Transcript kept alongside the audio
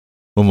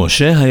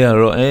ומשה היה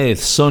רואה את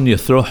צאן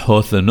יתרו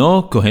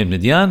חותנו, כהן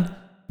מדיין,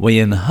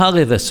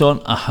 וינהר את הצאן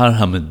אחר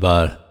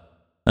המדבר.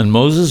 And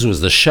Moses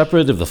was the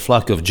shepherd of the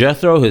flock of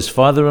Jethro, his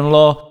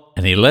father-in-law,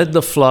 and he led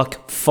the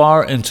flock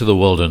far into the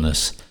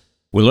wilderness.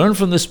 We learn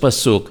from this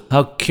pasuk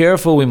how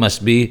careful we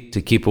must be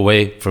to keep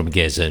away from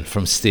gezer,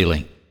 from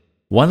stealing.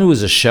 One who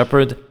is a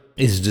shepherd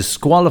is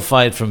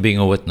disqualified from being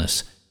a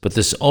witness, but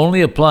this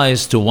only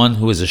applies to one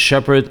who is a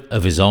shepherd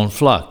of his own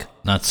flock,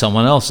 not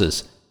someone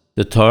else's.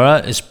 The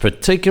Torah is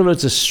particular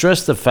to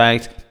stress the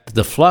fact that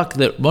the flock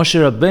that Moshe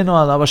Rabbeinu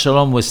alav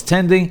shalom was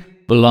tending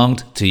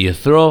belonged to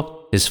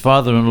Yethro, his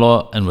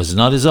father-in-law, and was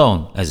not his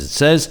own, as it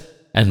says,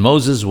 and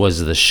Moses was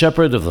the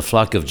shepherd of the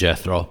flock of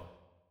Jethro.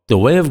 The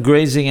way of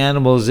grazing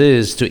animals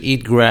is to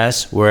eat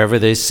grass wherever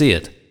they see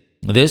it.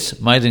 This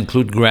might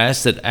include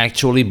grass that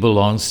actually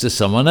belongs to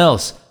someone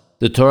else.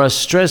 The Torah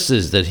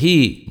stresses that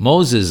he,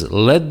 Moses,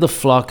 led the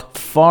flock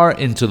far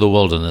into the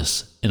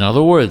wilderness. In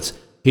other words,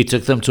 he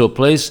took them to a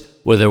place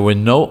where there were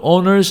no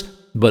owners,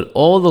 but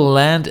all the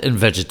land and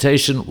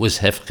vegetation was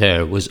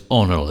hefker, was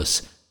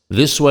ownerless.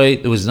 This way,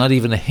 there was not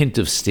even a hint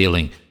of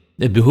stealing.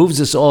 It behooves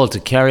us all to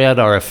carry out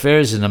our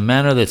affairs in a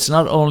manner that's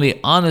not only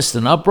honest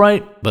and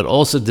upright, but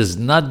also does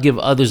not give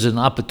others an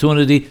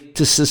opportunity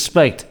to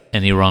suspect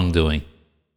any wrongdoing.